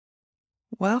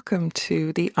Welcome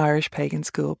to the Irish Pagan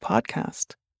School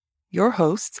podcast. Your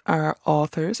hosts are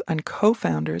authors and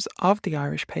co-founders of the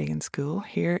Irish Pagan School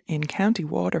here in County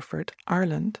Waterford,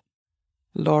 Ireland,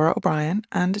 Laura O'Brien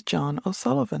and John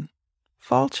O'Sullivan.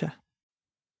 Fáilte.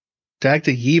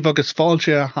 Dagda Yívagus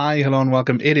Fáilte. Hi, hello and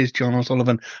welcome. It is John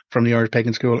O'Sullivan from the Irish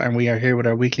Pagan School and we are here with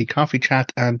our weekly coffee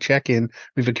chat and check-in.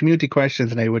 We have a community question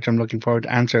today which I'm looking forward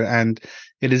to answer, and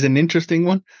it is an interesting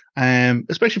one,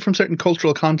 especially from certain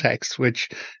cultural contexts, which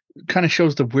kind of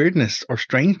shows the weirdness or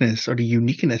strangeness or the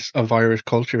uniqueness of Irish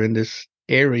culture in this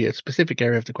area, specific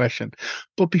area of the question.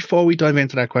 But before we dive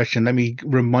into that question, let me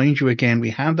remind you again,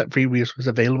 we have that free resource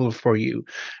available for you.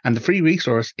 And the free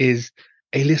resource is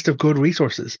a list of good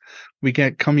resources. We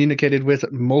get communicated with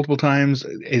multiple times.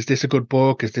 Is this a good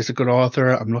book? Is this a good author?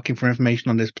 I'm looking for information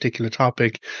on this particular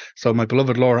topic. So my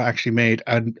beloved Laura actually made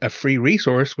a free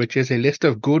resource, which is a list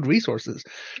of good resources.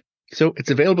 So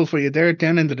it's available for you there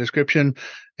down in the description.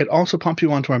 It also pops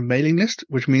you onto our mailing list,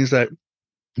 which means that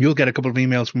you'll get a couple of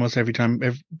emails from us a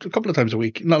couple of times a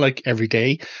week. Not like every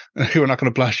day. We're not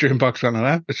going to blast your inbox on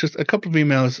that. It's just a couple of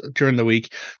emails during the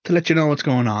week to let you know what's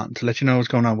going on,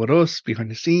 with us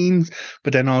behind the scenes,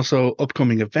 but then also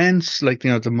upcoming events like,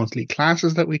 the monthly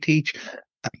classes that we teach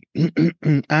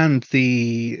and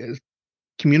the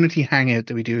community hangout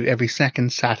that we do every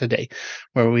second Saturday,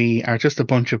 where we are just a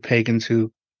bunch of pagans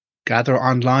who gather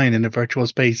online in a virtual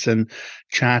space and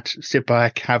chat, sit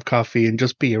back, have coffee, and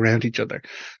just be around each other.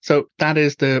 So that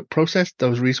is the process.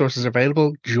 Those resources are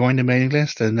available. Join the mailing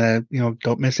list and,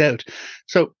 don't miss out.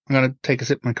 So I'm going to take a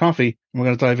sip of my coffee and we're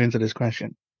going to dive into this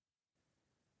question.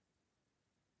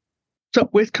 So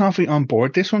with coffee on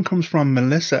board, this one comes from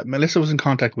Melissa. Melissa was in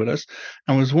contact with us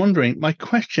and was wondering, my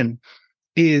question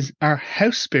is, are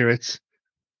house spirits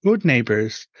good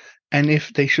neighbours, and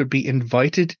if they should be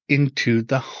invited into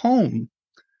the home?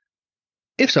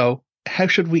 If so, how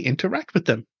should we interact with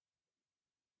them?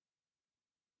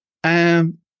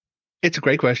 It's a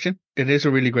great question. It is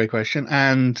a really great question.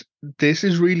 And this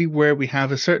is really where we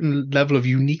have a certain level of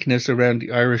uniqueness around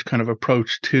the Irish kind of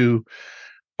approach to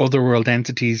otherworld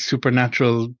entities,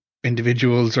 supernatural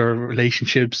individuals or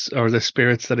relationships, or the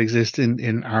spirits that exist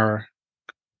in our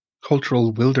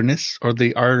cultural wilderness, or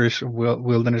the Irish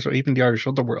wilderness, or even the Irish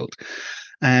otherworld.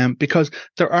 Because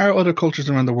there are other cultures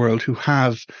around the world who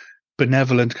have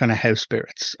benevolent kind of house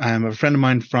spirits. A friend of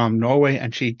mine from Norway,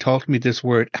 and she taught me this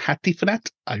word hattifnat.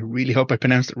 I really hope I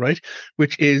pronounced it right,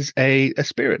 which is a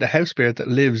spirit, a house spirit that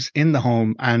lives in the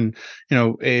home and,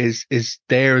 is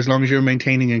there as long as you're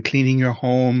maintaining and cleaning your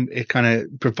home. It kind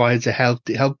of provides a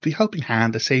helping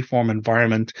hand, a safe, warm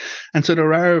environment. And so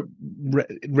there are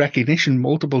recognition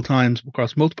multiple times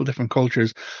across multiple different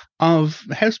cultures of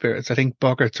house spirits. I think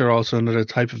boggarts are also another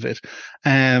type of it.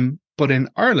 But in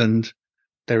Ireland,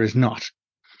 there is not.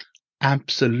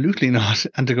 Absolutely not.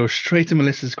 And to go straight to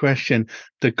Melissa's question,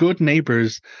 the good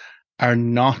neighbours are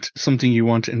not something you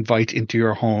want to invite into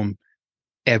your home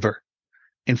ever.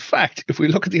 In fact, if we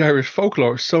look at the Irish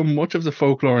folklore, so much of the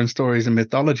folklore and stories and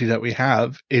mythology that we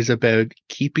have is about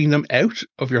keeping them out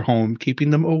of your home, keeping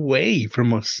them away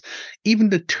from us. Even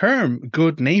the term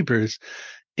good neighbours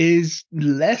is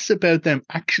less about them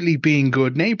actually being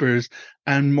good neighbours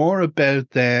and more about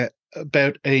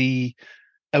a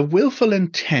willful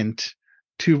intent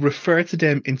to refer to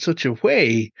them in such a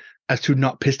way as to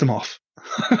not piss them off.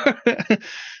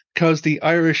 Because the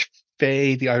Irish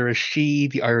Fae, the Irish Sidhe,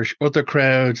 the Irish other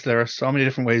crowds, there are so many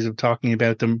different ways of talking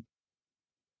about them.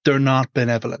 They're not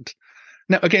benevolent.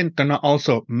 Now, again, they're not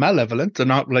also malevolent. They're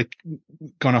not like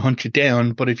going to hunt you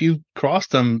down. But if you cross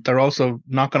them, they're also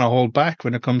not going to hold back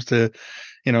when it comes to,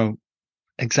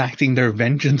 exacting their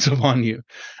vengeance upon you,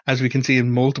 as we can see in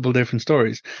multiple different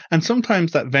stories. And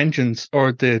sometimes that vengeance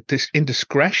or this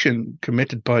indiscretion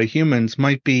committed by humans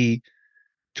might be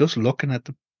just looking at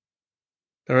them.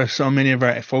 There are so many of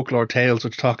our folklore tales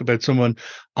which talk about someone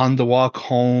on the walk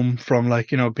home from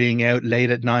being out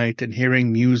late at night and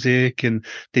hearing music, and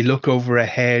they look over a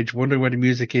hedge, wondering where the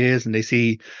music is, and they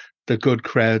see the good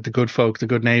crowd, the good folk, the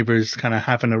good neighbours kind of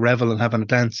having a revel and having a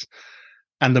dance.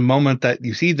 And the moment that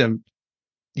you see them,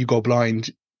 you go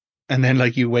blind, and then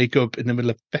you wake up in the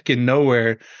middle of fucking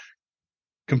nowhere,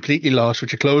 completely lost,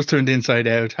 with your clothes turned inside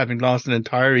out, having lost an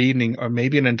entire evening or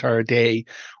maybe an entire day,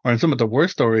 or in some of the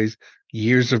worst stories,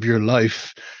 years of your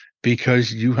life,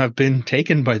 because you have been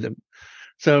taken by them.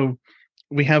 So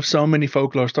we have so many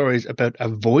folklore stories about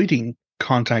avoiding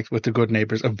contact with the good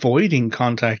neighbors, avoiding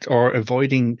contact or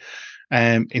avoiding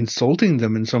insulting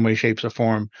them in some way, shapes, or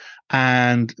form,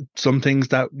 and some things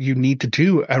that you need to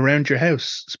do around your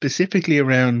house, specifically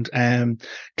around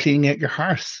cleaning out your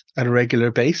hearth at a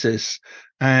regular basis,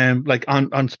 like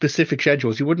on specific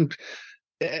schedules. You wouldn't.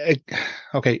 Uh,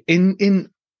 okay, in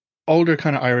older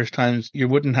kind of Irish times, you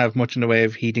wouldn't have much in the way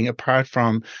of heating apart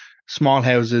from small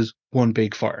houses, one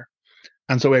big fire.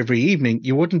 And so every evening,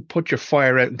 you wouldn't put your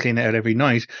fire out and clean it out every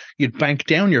night. You'd bank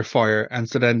down your fire. And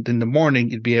so then in the morning,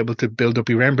 you'd be able to build up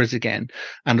your embers again.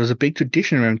 And there's a big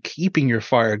tradition around keeping your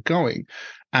fire going.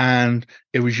 And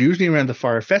it was usually around the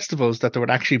fire festivals that there would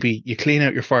actually be, you clean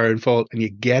out your fire in full and you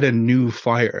get a new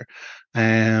fire.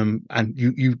 And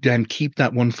you then keep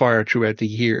that one fire throughout the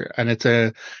year. And it's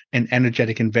an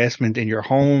energetic investment in your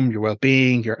home, your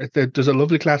well-being. There's a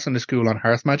lovely class in the school on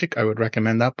hearth magic. I would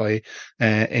recommend that by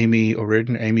Amy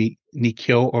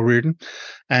Nikyo O'Riordan.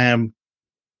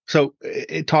 So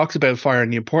it talks about fire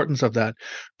and the importance of that.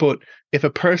 But if a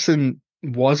person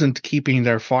wasn't keeping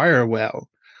their fire well,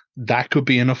 that could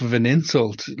be enough of an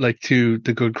insult, like to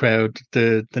the good crowd,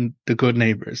 the good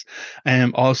neighbors.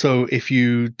 Also, if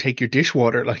you take your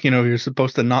dishwater, like, you're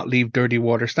supposed to not leave dirty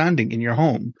water standing in your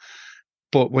home.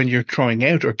 But when you're throwing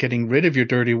out or getting rid of your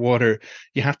dirty water,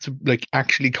 you have to like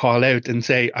actually call out and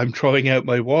say, I'm throwing out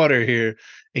my water here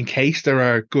in case there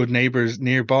are good neighbors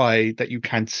nearby that you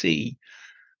can't see.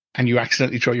 And you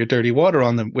accidentally throw your dirty water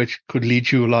on them, which could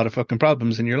lead you a lot of fucking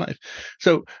problems in your life.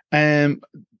 So,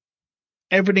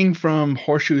 everything from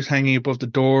horseshoes hanging above the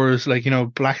doors, like,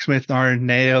 blacksmith iron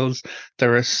nails.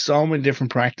 There are so many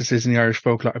different practices in the Irish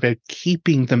folklore about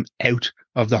keeping them out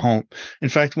of the home. In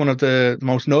fact, one of the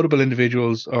most notable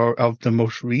individuals or of the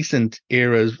most recent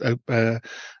eras, a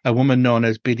woman known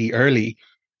as Biddy Early,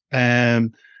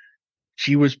 um,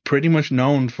 she was pretty much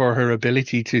known for her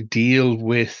ability to deal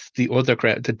with the other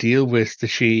crowd, to deal with the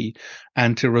she,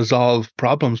 and to resolve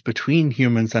problems between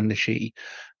humans and the she.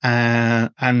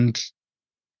 And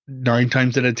 9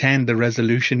 times out of 10, the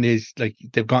resolution is like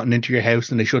they've gotten into your house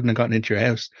and they shouldn't have gotten into your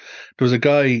house. There was a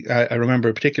guy, I remember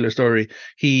a particular story.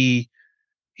 He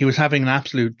was having an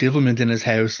absolute devilment in his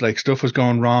house. Like, stuff was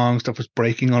going wrong, stuff was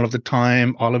breaking all of the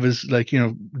time. All of his, like,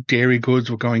 dairy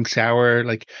goods were going sour.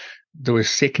 Like, there was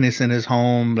sickness in his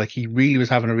home. Like, he really was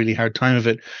having a really hard time of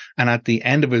it. And at the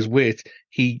end of his wit,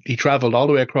 he traveled all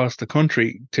the way across the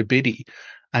country to Biddy.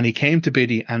 And he came to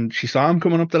Biddy and she saw him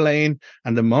coming up the lane.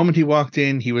 And the moment he walked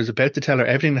in, he was about to tell her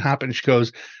everything that happened. She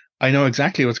goes, I know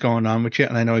exactly what's going on with you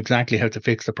and I know exactly how to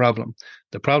fix the problem.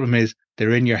 The problem is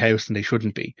they're in your house and they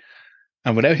shouldn't be.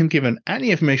 And without him giving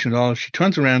any information at all, she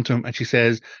turns around to him and she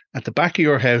says, at the back of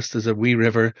your house, there's a wee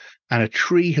river and a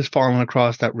tree has fallen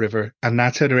across that river. And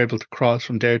that's how they're able to cross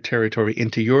from their territory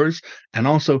into yours. And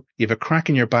also, you have a crack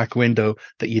in your back window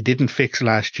that you didn't fix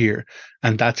last year.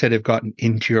 And that's how they've gotten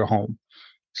into your home.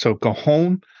 So go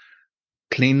home,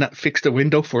 fix the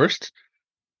window first,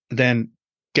 then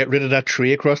get rid of that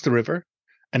tree across the river.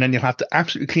 And then you'll have to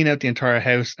absolutely clean out the entire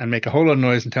house and make a whole lot of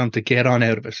noise and tell them to get on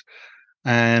out of it.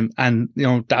 And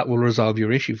that will resolve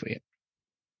your issue for you.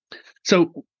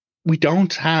 So we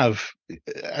don't have,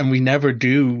 and we never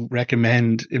do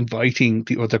recommend inviting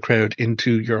the other crowd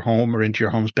into your home or into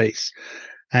your home space.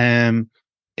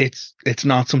 It's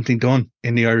not something done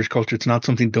in the Irish culture. It's not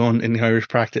something done in the Irish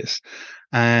practice.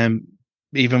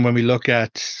 Even when we look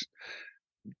at,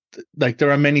 like,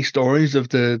 there are many stories of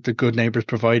the good neighbors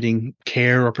providing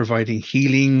care or providing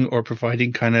healing or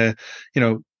providing kind of,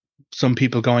 some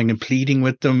people going and pleading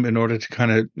with them in order to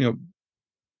kind of,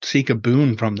 seek a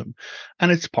boon from them.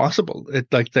 And it's possible.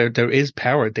 There is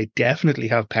power. They definitely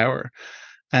have power.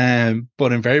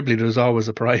 But invariably there's always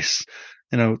a price.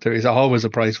 There is always a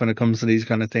price when it comes to these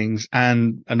kind of things.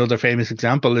 And another famous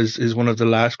example is one of the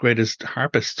last greatest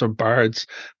harpists or bards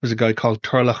was a guy called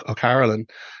Turlough O'Carolan.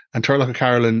 And Turlough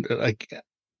O'Carolan, like,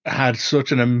 had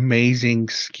such an amazing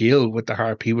skill with the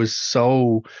harp. He was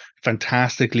so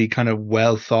fantastically kind of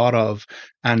well thought of,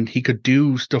 and he could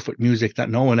do stuff with music that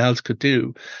no one else could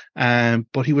do.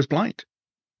 But he was blind.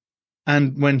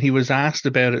 And when he was asked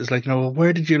about it, it's like, well,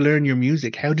 where did you learn your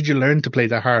music? How did you learn to play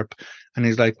the harp? And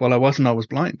he's like, well, I wasn't always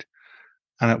blind.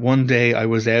 And at one day I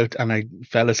was out and I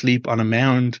fell asleep on a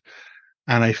mound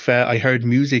and I heard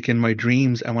music in my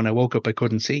dreams. And when I woke up, I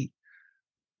couldn't see.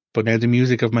 But now the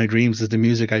music of my dreams is the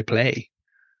music I play.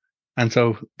 And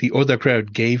so the other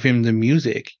crowd gave him the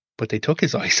music, but they took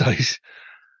his eyesight.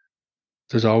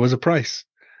 There's always a price.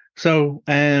 So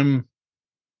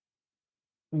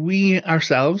we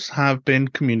ourselves have been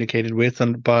communicated with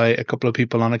and by a couple of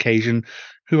people on occasion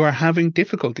who are having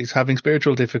difficulties, having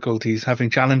spiritual difficulties, having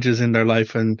challenges in their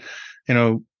life, and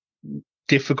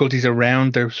difficulties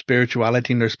around their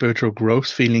spirituality and their spiritual growth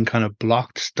feeling kind of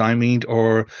blocked, stymied,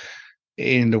 or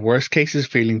in the worst cases,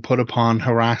 feeling put upon,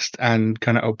 harassed, and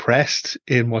kind of oppressed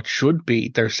in what should be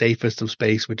their safest of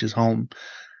space, which is home.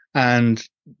 And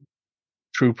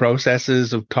through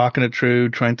processes of talking it through,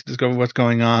 trying to discover what's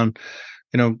going on,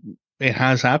 you know, it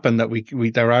has happened that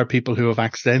we there are people who have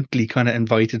accidentally kind of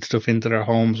invited stuff into their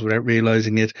homes without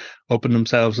realizing it, opened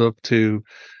themselves up to,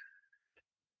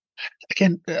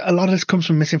 again, a lot of this comes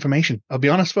from misinformation. I'll be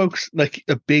honest, folks, like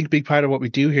a big part of what we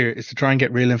do here is to try and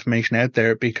get real information out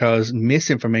there, because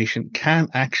misinformation can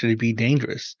actually be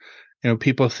dangerous.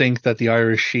 People think that the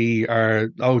Irish She are,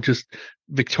 just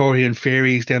Victorian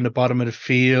fairies down the bottom of the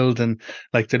field, and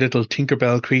like the little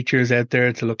Tinkerbell creatures out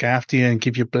there to look after you and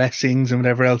give you blessings and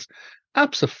whatever else.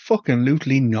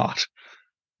 Absolutely not.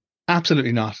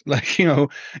 Absolutely not. Like,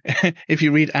 if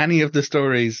you read any of the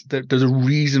stories, there's a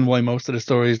reason why most of the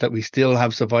stories that we still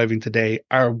have surviving today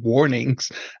are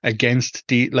warnings against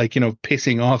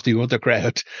pissing off the other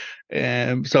crowd.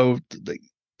 So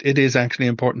it is actually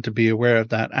important to be aware of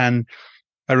that. And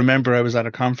I remember I was at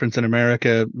a conference in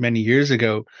America many years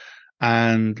ago,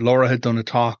 and Laura had done a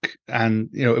talk, and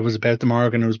it was about the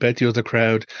Morgan, it was about the other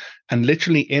crowd, and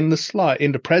literally in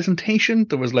the presentation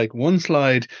there was like one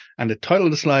slide, and the title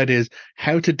of the slide is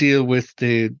how to deal with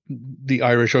the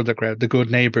Irish other crowd, the good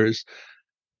neighbors,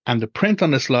 and the print on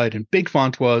the slide in big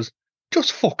font was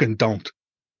just fucking don't.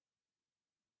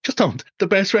 Just don't. The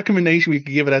best recommendation we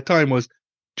could give at that time was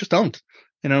just don't.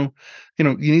 You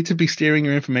need to be steering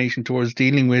your information towards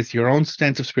dealing with your own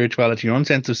sense of spirituality, your own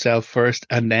sense of self first,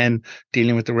 and then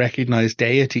dealing with the recognized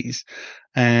deities.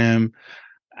 And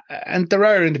there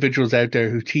are individuals out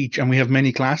there who teach, and we have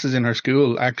many classes in our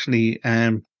school actually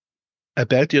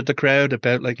about the other crowd,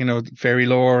 about fairy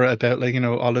lore, about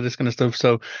all of this kind of stuff.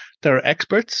 So there are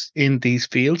experts in these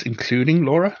fields, including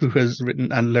Laura, who has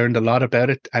written and learned a lot about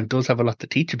it and does have a lot to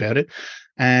teach about it.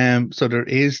 So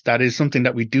that is something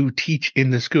that we do teach in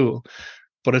the school,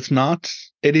 but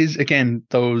it is again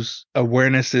those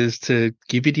awarenesses to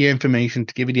give you the information,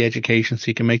 to give you the education, so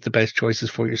you can make the best choices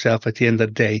for yourself at the end of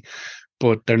the day.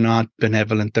 But they're not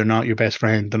benevolent. They're not your best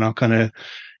friend. They're not going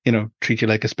to treat you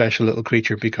like a special little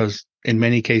creature, because in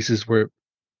many cases we're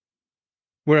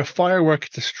a firework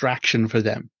distraction for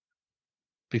them,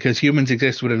 because humans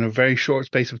exist within a very short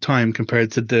space of time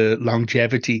compared to the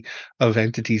longevity of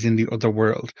entities in the other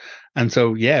world. And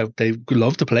so, yeah, they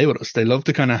love to play with us. They love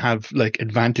to kind of have like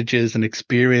advantages and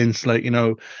experience,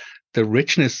 the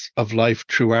richness of life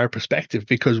through our perspective,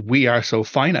 because we are so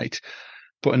finite.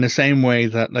 But in the same way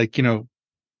that,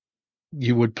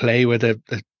 you would play with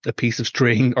a piece of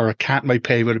string, or a cat might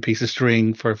play with a piece of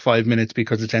string for 5 minutes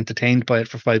because it's entertained by it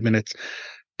for 5 minutes.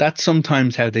 That's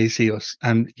sometimes how they see us,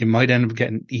 and you might end up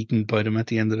getting eaten by them at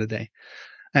the end of the day.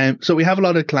 So we have a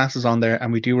lot of classes on there,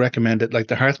 and we do recommend it. Like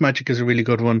the Hearth Magic is a really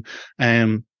good one.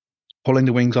 Pulling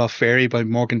the Wings Off Fairy by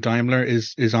Morgan Daimler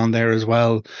is on there as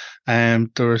well. There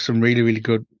are some really, really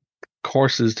good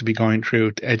courses to be going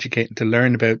through to educate and to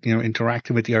learn about,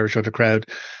 interacting with the Irish other crowd.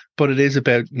 But it is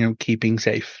about, keeping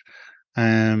safe.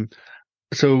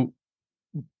 So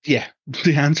yeah,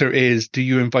 the answer is, do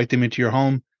you invite them into your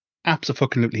home?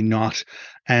 Absolutely not.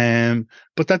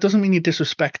 But that doesn't mean you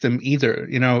disrespect them either.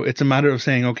 It's a matter of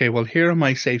saying, okay, well, here are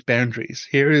my safe boundaries.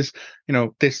 Here is,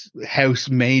 this house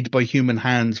made by human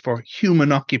hands for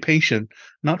human occupation,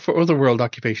 not for other world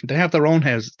occupation. They have their own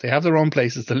houses. They have their own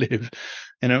places to live,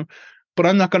 but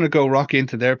I'm not going to go rock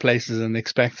into their places and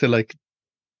expect to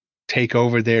take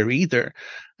over there either.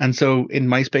 And so in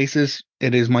my spaces,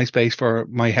 it is my space for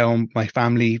my home, my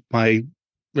family, my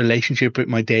relationship with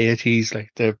my deities, like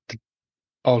the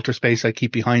altar space I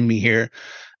keep behind me here.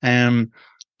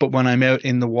 But when I'm out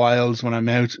in the wilds, when I'm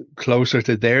out closer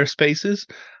to their spaces,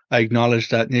 I acknowledge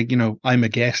that, I'm a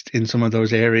guest in some of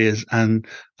those areas, and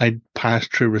I pass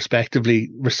through respectfully,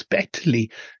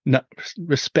 not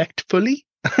respectfully,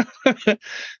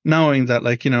 knowing that,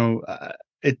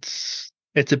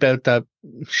 it's about that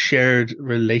shared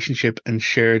relationship and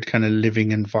shared kind of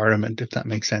living environment, if that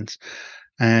makes sense.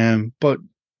 But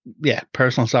yeah,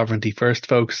 personal sovereignty first,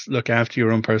 folks. Look after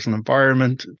your own personal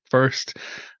environment first.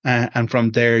 And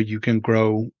from there, you can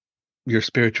grow your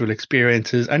spiritual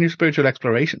experiences and your spiritual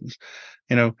explorations.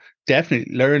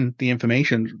 Definitely learn the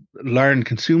information,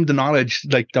 consume the knowledge.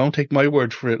 Don't take my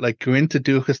word for it. Go into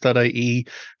duchas.ie,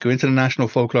 go into the National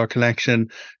Folklore Collection,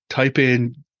 type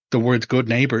in the words good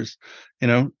neighbors,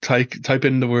 type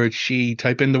in the word she,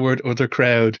 type in the word other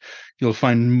crowd. You'll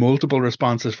find multiple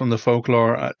responses from the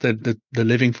folklore, the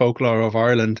living folklore of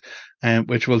Ireland,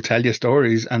 which will tell you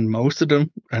stories. And most of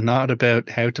them are not about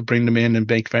how to bring them in and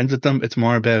make friends with them. It's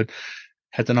more about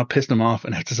how to not piss them off,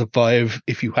 and how to survive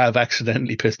if you have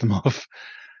accidentally pissed them off.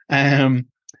 Um,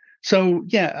 so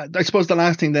yeah, I suppose the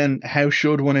last thing then, how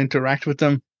should one interact with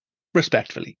them?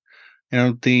 Respectfully.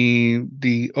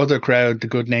 The other crowd, the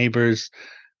good neighbors,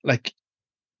 like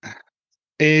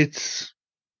it's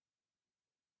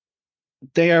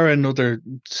they are another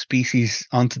species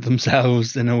unto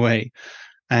themselves in a way.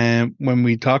 When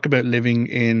we talk about living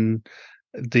in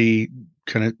the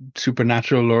kind of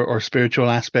supernatural or spiritual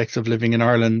aspects of living in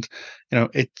Ireland,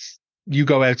 it's you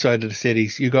go outside of the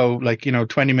cities, you go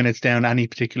 20 minutes down any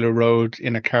particular road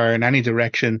in a car in any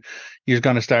direction, you're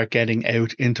going to start getting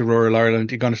out into rural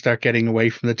Ireland. You're going to start getting away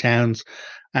from the towns,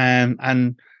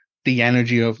 and the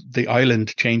energy of the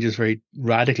island changes very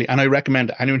radically. And I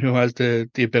recommend anyone who has the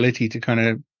ability to kind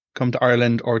of come to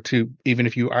Ireland, or to, even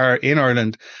if you are in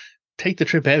Ireland, take the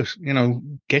trip out,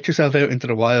 get yourself out into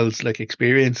the wilds,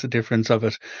 experience the difference of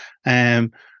it.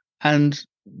 And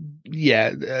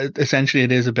yeah, essentially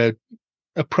it is about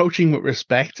approaching with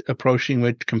respect, approaching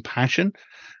with compassion,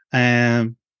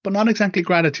 but not exactly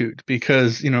gratitude,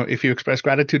 because, if you express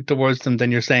gratitude towards them,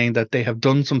 then you're saying that they have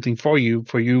done something for you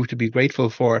to be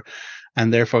grateful for.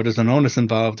 And therefore there's an onus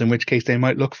involved, in which case they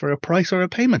might look for a price or a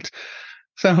payment.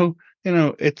 So,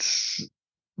 it's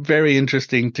very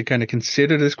interesting to kind of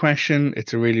consider this question.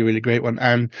 It's a really, really great one.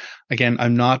 And again,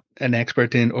 I'm not an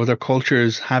expert in other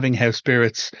cultures having house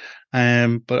spirits,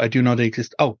 but I do know they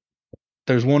exist. Oh,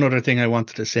 there's one other thing I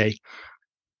wanted to say.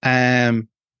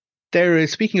 There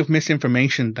is, speaking of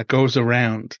misinformation that goes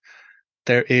around,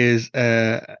 there is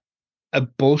a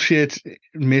bullshit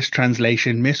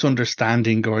mistranslation,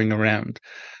 misunderstanding going around.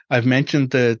 I've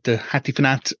mentioned the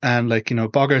Hattifanat and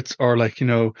boggarts,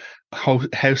 or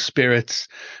house spirits.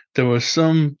 There was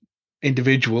some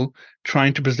individual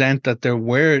trying to present that there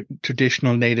were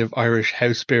traditional native Irish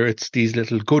house spirits, these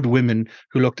little good women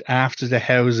who looked after the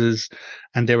houses,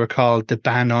 and they were called the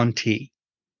Banonti.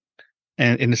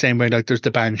 And in the same way, there's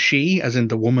the Banshee, as in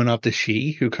the woman of the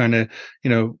She, who kind of,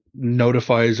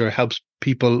 notifies or helps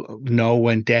people know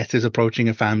when death is approaching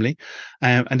a family.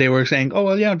 And they were saying, oh,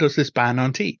 well, yeah, there's this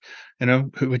Banonti,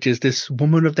 which is this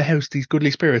woman of the house, these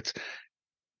goodly spirits.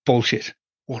 Bullshit.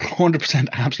 100%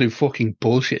 absolute fucking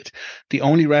bullshit. The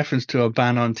only reference to a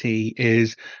Banonti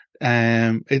is,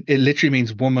 it literally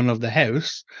means woman of the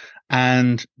house.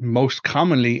 And most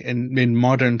commonly in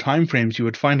modern timeframes, you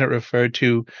would find it referred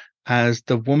to as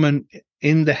the woman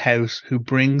in the house who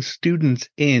brings students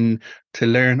in to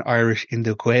learn Irish in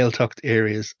the Gaeltacht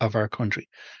areas of our country.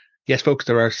 Yes, folks,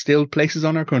 there are still places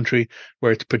on our country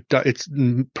where it's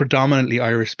predominantly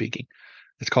Irish speaking.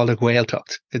 It's called a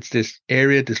Gaeltacht. It's this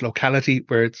area, this locality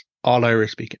where it's all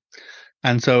Irish speaking.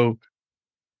 And so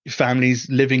families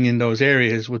living in those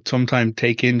areas would sometimes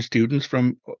take in students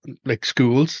from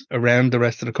schools around the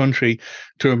rest of the country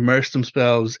to immerse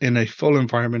themselves in a full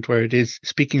environment where it is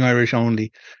speaking Irish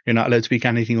only. You're not allowed to speak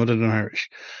anything other than Irish.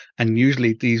 And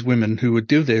usually these women who would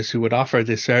do this, who would offer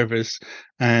this service,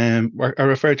 are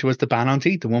referred to as the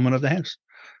Banonti, the woman of the house.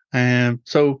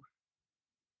 So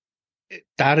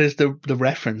that is the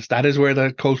reference. That is where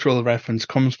the cultural reference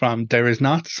comes from. There is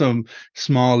not some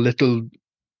small little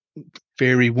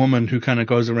fairy woman who kind of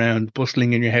goes around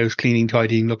bustling in your house, cleaning,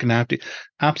 tidying, looking after you.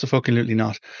 Absolutely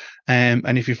not.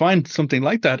 And if you find something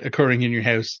like that occurring in your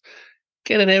house,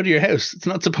 get it out of your house. It's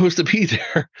not supposed to be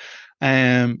there.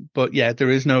 But yeah,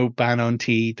 there is no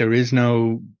Banonti. There is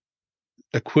no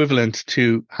equivalent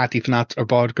to Hattifanats or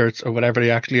Bodgerts or whatever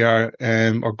they actually are,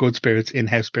 or good spirits,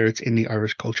 in-house spirits in the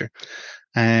Irish culture.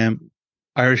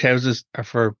 Irish houses are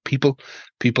for people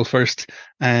first,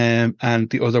 and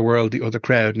the other world, the other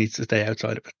crowd, needs to stay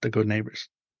outside of it, the good neighbours.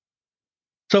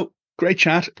 So, great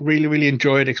chat. Really, really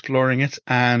enjoyed exploring it.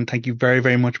 And thank you very,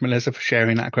 very much, Melissa, for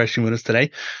sharing that question with us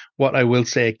today. What I will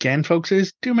say again, folks,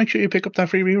 is do make sure you pick up that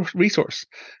free resource.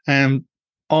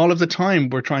 All of the time,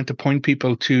 we're trying to point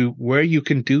people to where you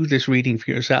can do this reading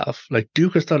for yourself. Like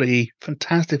Dúchas.ie,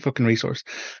 fantastic fucking resource.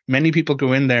 Many people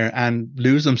go in there and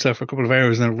lose themselves for a couple of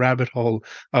hours in a rabbit hole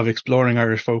of exploring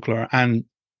Irish folklore. And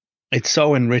it's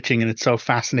so enriching and it's so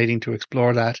fascinating to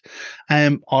explore that.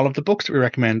 All of the books that we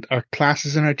recommend, our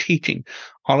classes and our teaching,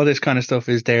 all of this kind of stuff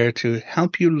is there to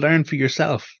help you learn for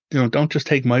yourself. Don't just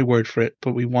take my word for it,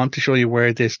 but we want to show you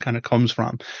where this kind of comes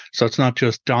from. So it's not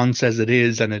just John says it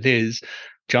is and it is.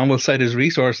 John will cite his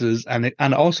resources,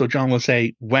 and also John will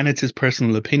say when it's his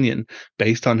personal opinion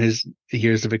based on his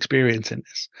years of experience in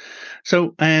this.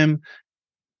 So,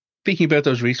 speaking about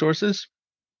those resources,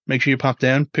 make sure you pop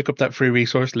down, pick up that free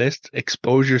resource list,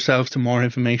 expose yourself to more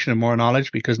information and more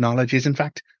knowledge, because knowledge is in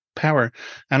fact power.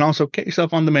 And also get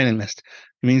yourself on the mailing list.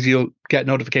 It means you'll get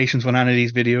notifications when any of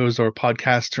these videos or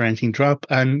podcasts or anything drop,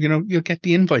 and you'll get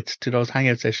the invites to those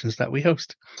hangout sessions that we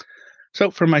host.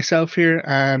 So for myself here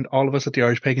and all of us at the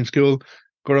Irish Pagan School,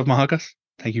 Gaurav Mahagas,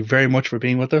 thank you very much for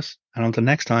being with us. And until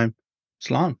next time,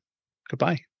 Slán.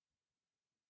 Goodbye.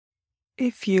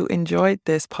 If you enjoyed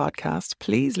this podcast,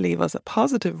 please leave us a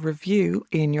positive review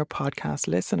in your podcast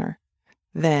listener.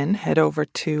 Then head over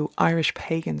to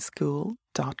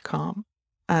irishpaganschool.com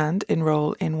and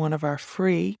enroll in one of our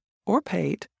free or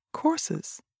paid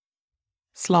courses.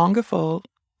 Slán go fóill,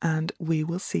 and we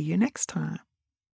will see you next time.